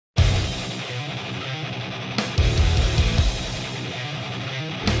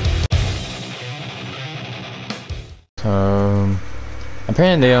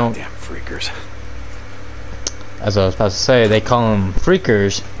Apparently they don't. Damn freakers. As I was about to say, they call them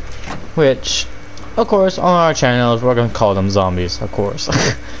freakers, which, of course, on our channels we're gonna call them zombies, of course.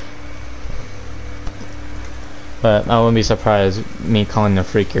 But I wouldn't be surprised me calling them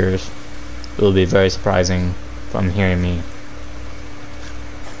freakers. It will be very surprising from hearing me.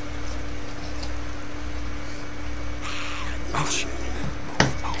 Oh shit.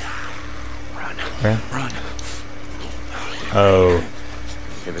 Run. Where? Run. Oh.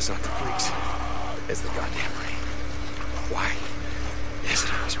 If it's not the freaks, it's the goddamn rain. Why is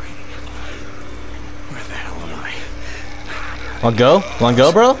it always raining? Where the hell am I? Wanna go? Wanna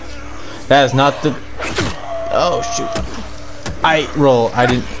go, bro? That is not the. Oh shoot! I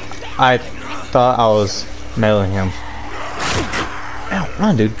thought I was mailing him. Ow! Come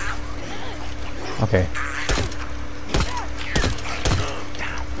on, dude. Okay.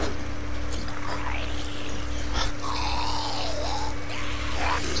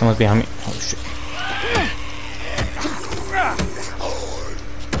 Someone's behind me. Oh shit.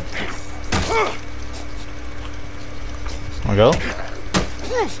 Wanna go?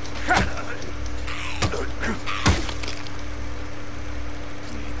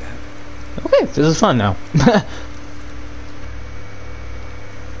 Okay, this is fun now. My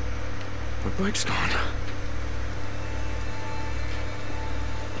bike's gone.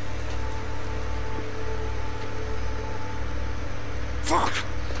 Fuck!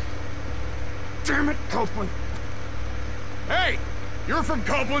 Damn it, Copeland! Hey! You're from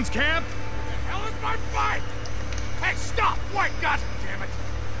Copeland's camp? Hell is my bike! Hey, stop! Wait, God damn it!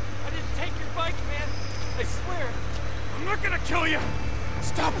 I didn't take your bike, man. I swear. I'm not gonna kill you!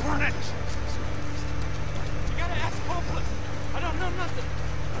 Stop running! You gotta ask Copeland. I don't know nothing.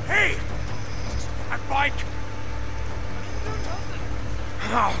 Hey! My bike! I didn't do nothing. Oh,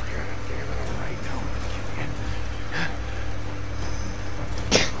 God damn it, alright, no, I'm gonna kill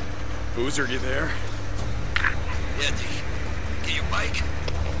you. Boozer, you there? Yeah, D. Get your bike?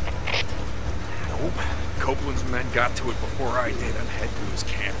 Nope. Copeland's men got to it before I did. I'm heading to his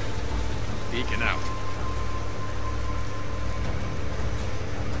camp. Beacon out.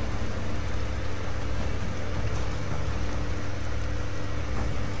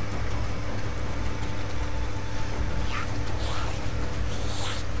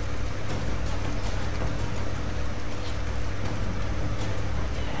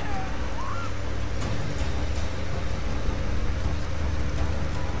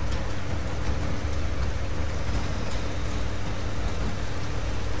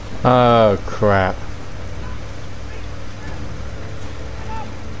 Oh crap.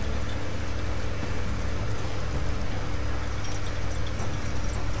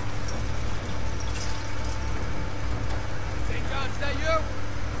 St. John, is that you?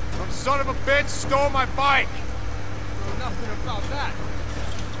 Some son of a bitch stole my bike! Know nothing about that.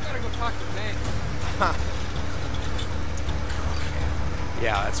 You gotta go talk to Manny.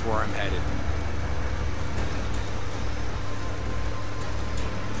 Yeah, that's where I'm headed.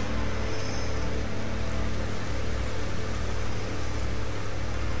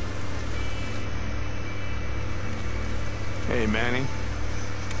 Hey, Manny.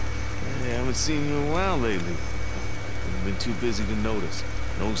 Hey, I haven't seen you around lately. You've been too busy to notice.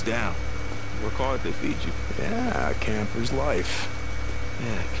 Nose down. Work hard, they feed you. Yeah, camper's life.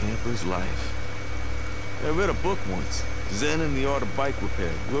 Yeah, camper's life. I read a book once. Zen and the Art of Bike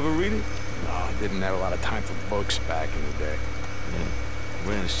Repair. You ever read it? No, I didn't have a lot of time for books back in the day. Yeah. I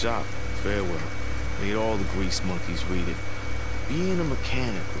ran a shop. Farewell. Made all the grease monkeys read it. Being a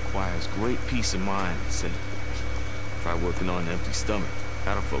mechanic requires great peace of mind, they say. Try working on an empty stomach.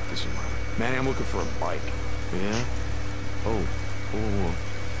 That'll focus your mind. Manny, I'm looking for a bike. Yeah? Oh.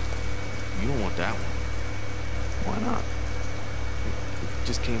 You don't want that one. Why not? It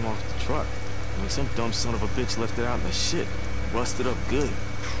just came off the truck. I mean, some dumb son of a bitch left it out in the shit. Rusted up good.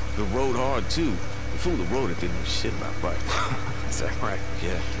 The road hard, too. The fool that rode it didn't know shit about bikes. Is that right?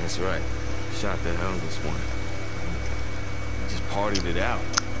 Yeah, that's right. Shot the hell this one. We just partied it out.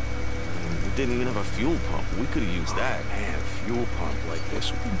 We didn't even have a fuel pump. We could have used that. Man, fuel pump like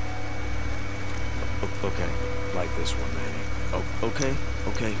this one. Okay. Like this one, Manny. Oh, okay.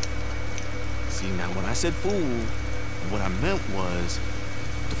 See, now when I said fool, what I meant was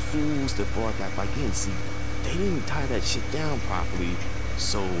the fools that brought that bike in. See, they didn't tie that shit down properly,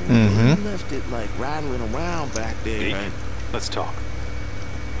 so they left it like rattling around back there. Right? Let's talk.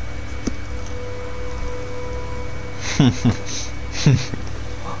 Looks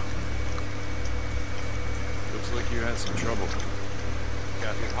like you had some trouble.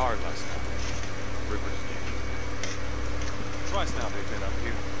 Got hit hard last time. Rivers did. Twice now they've been up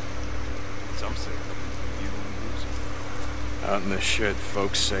here. Some say you and Bruce. Out in the shed,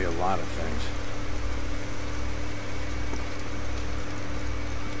 folks say a lot of things.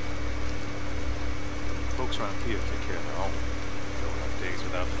 Folks around here take care of their own. Go enough days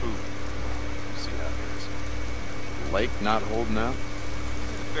without food. You see how it is. Lake not holding out?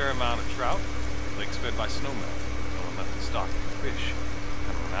 A fair amount of trout. Lake's fed by snowmelt. No one left to stock the fish.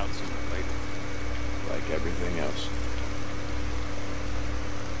 Gonna run out sooner or later. Like everything else.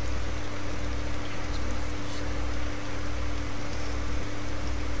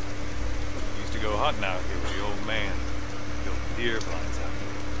 Used to go hunting out here with the old man. Built deer blinds out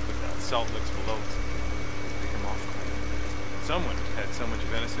here. Put down salt licks below us. Pick them off. Some winters had so much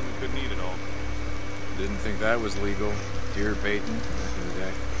venison we couldn't eat it all. Didn't think that was legal. Deer baiting back in the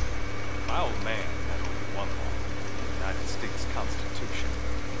day. My old man had only one law. The United States Constitution.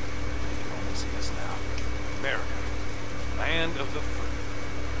 You can only see us now. America. Land of the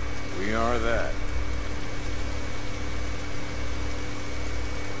free. We are that.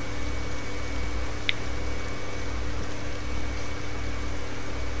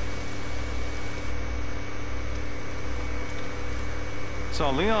 Saw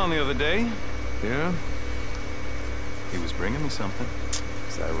Leon the other day. Yeah? He was bringing me something.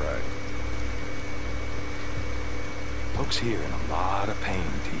 Is that right? Folks here in a lot of pain,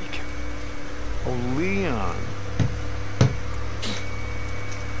 Teak. Oh, Leon.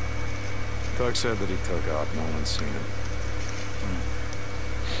 Doug said that he took off. No one's seen him.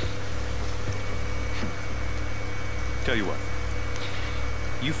 Tell you what.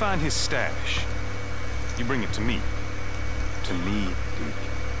 You find his stash. You bring it to me. To me, Teak.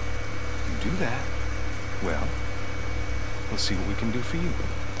 You do that, well, we'll see what we can do for you.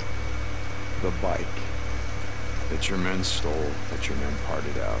 The bike that your men stole, that your men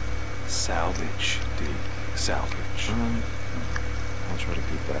parted out. Salvage, Deke. Salvage. I'll try to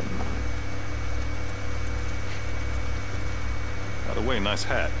keep that in mind. By the way, nice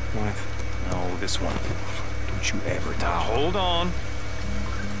hat. What? No, this one. Don't you ever die. Now, hold on.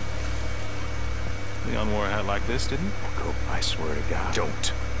 Leon wore a hat like this, didn't he? Cope, I swear to God.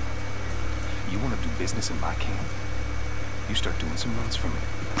 Don't. You want to do business in my camp? You start doing some runs for me.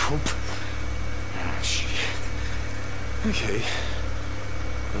 Cope. Oh, shit. Okay.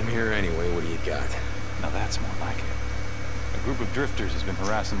 I'm here anyway. What do you got? Now that's more like it. A group of drifters has been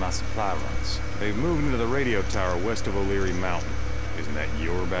harassing my supply runs. They've moved into the radio tower west of O'Leary Mountain. Isn't that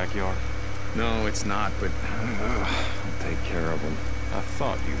your backyard? No, it's not, but I'll take care of them. I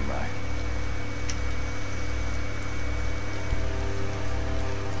thought you might.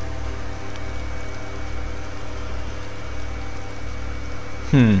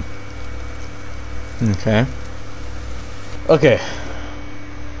 Okay. Okay.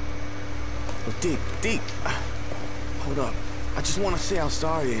 Deke, hold up. I just want to say how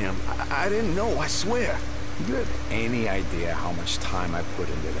sorry I am. I didn't know, I swear. You have any idea how much time I put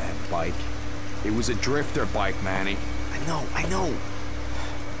into that bike? It was a drifter bike, Manny. I know.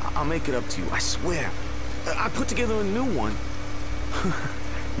 I'll make it up to you, I swear. I put together a new one.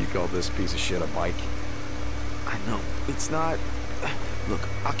 You call this piece of shit a bike? I know. It's not... Look,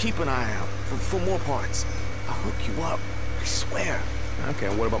 I'll keep an eye out for more parts. I'll hook you up. I swear. Okay,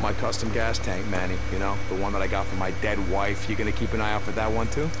 and what about my custom gas tank, Manny? You know, the one that I got for my dead wife. You gonna keep an eye out for that one,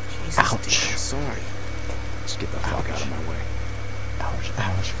 too? Jesus, Ouch. Dude, I'm sorry. Just get the fuck out of my way. Ouch,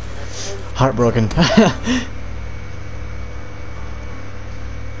 ouch. Heartbroken.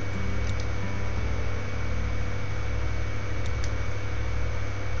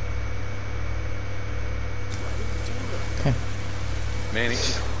 Okay. Manny,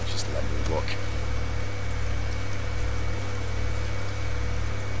 just let me look.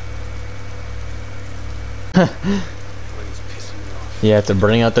 You have to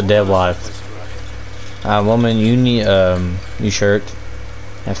bring out the dead wife. Woman, you need new shirt.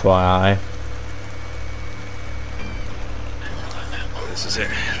 FYI. This is it.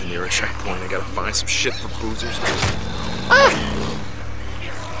 The nearest checkpoint. I gotta find some shit for boozers.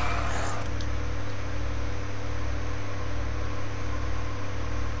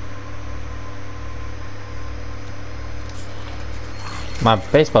 My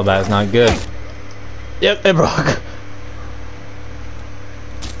baseball bat is not good. Yep, it broke.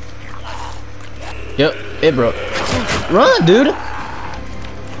 Yep, it broke. Run, dude!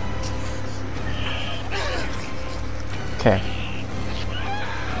 Okay.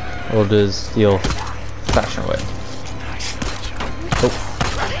 We'll do is steal fashion away. Oh.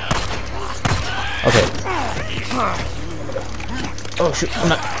 Okay. Oh shoot, I'm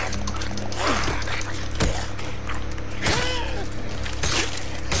not.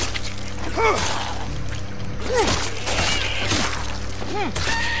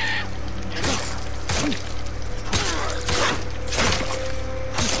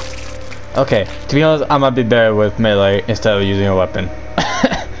 Okay, to be honest, I might be better with melee instead of using a weapon.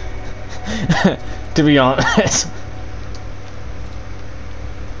 To be honest.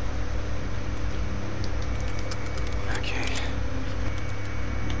 Okay.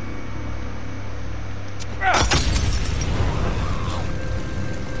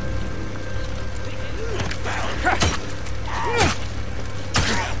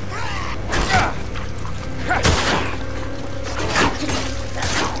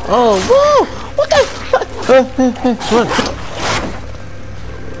 Oh, whoa! What the fuck? Run.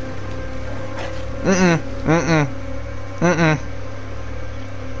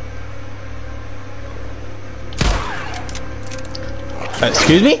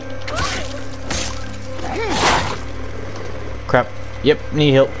 Excuse me? Crap. Yep,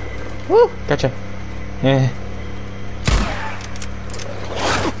 need help. Woo, gotcha. Yeah.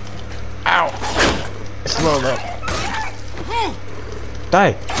 Ow. It's low though.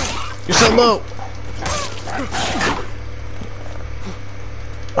 Die. You're so low.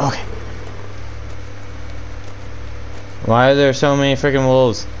 Okay. Why are there so many freaking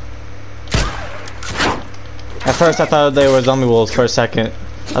wolves? At first I thought they were zombie wolves for a second.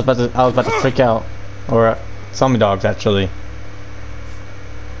 I was about to freak out. Or zombie dogs actually.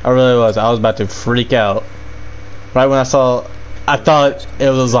 I really was. I was about to freak out. Right when I thought it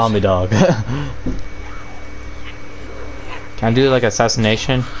was a zombie dog. Can I do like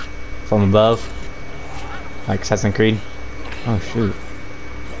assassination from above? Like Assassin's Creed? Oh shoot.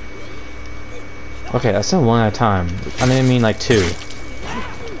 Okay, that's still one at a time. I didn't mean like two.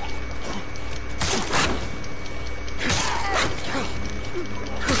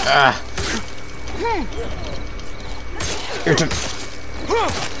 Ah. Your turn.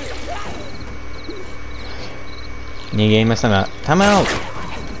 Need to gain my stamina. Time out!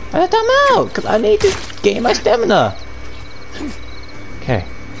 I said time out! Because I need to gain my stamina! Okay.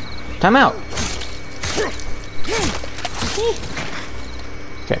 Time out!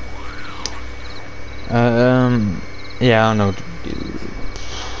 Okay. Yeah, I don't know what to do.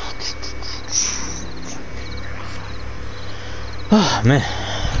 Oh, man.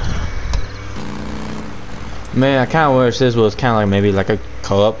 Man, I kind of wish this was kind of like maybe like a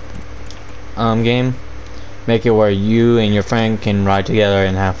co-op game. Make it where you and your friend can ride together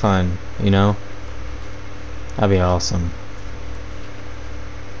and have fun, you know? That'd be awesome.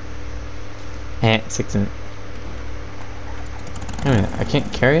 Eh, 6 and... Wait a minute, I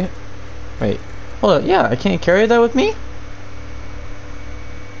can't carry it? Wait, hold up, yeah, I can't carry that with me?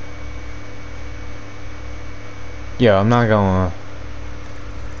 Yo, I'm not gonna...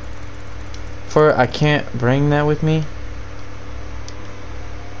 I can't bring that with me?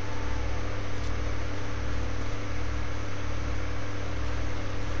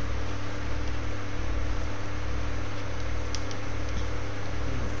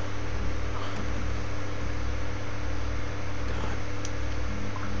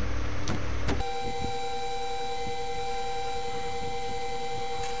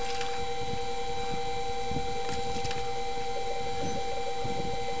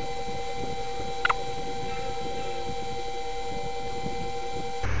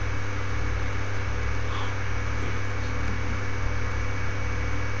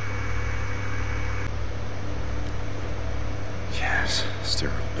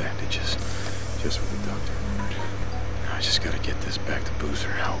 Sterile bandages. Just what the doctor ordered. Now I just gotta get this back to Boozer.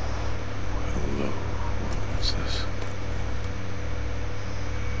 Hello. What's this?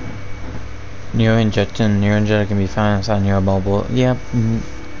 Neuroinjector can be found inside neurobubble. Yep.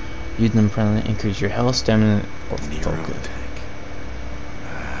 Use them permanently increase your health, stamina, or focus.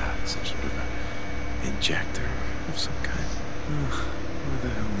 Some sort of an injector of some kind. Why the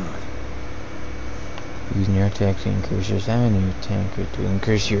hell not? Use neurotech to increase your stamina, neurotech to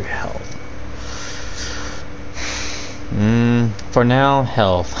increase your health. For now,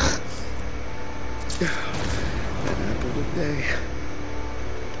 health. An apple a day.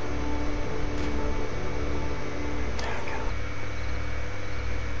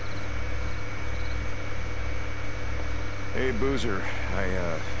 Hey, Boozer. I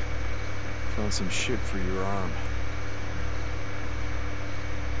found some shit for your arm.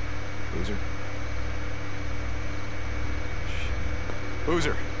 Boozer?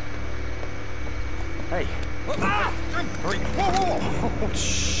 Boozer! Hey! Ah! Hurry! Whoa! Oh,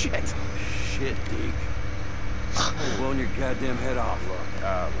 shit! Shit, Deke. Oh, blowing your goddamn head off. Look,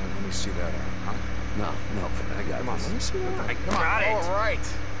 let me see that arm, huh? No, I got Come on, this. let me see that arm. Hey, come on. All right.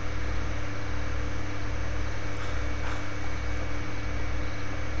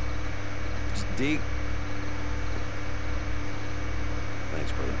 Just Deke.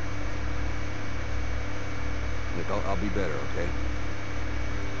 Thanks, brother. Look, I'll be better, okay?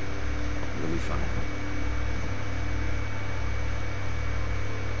 You'll be fine.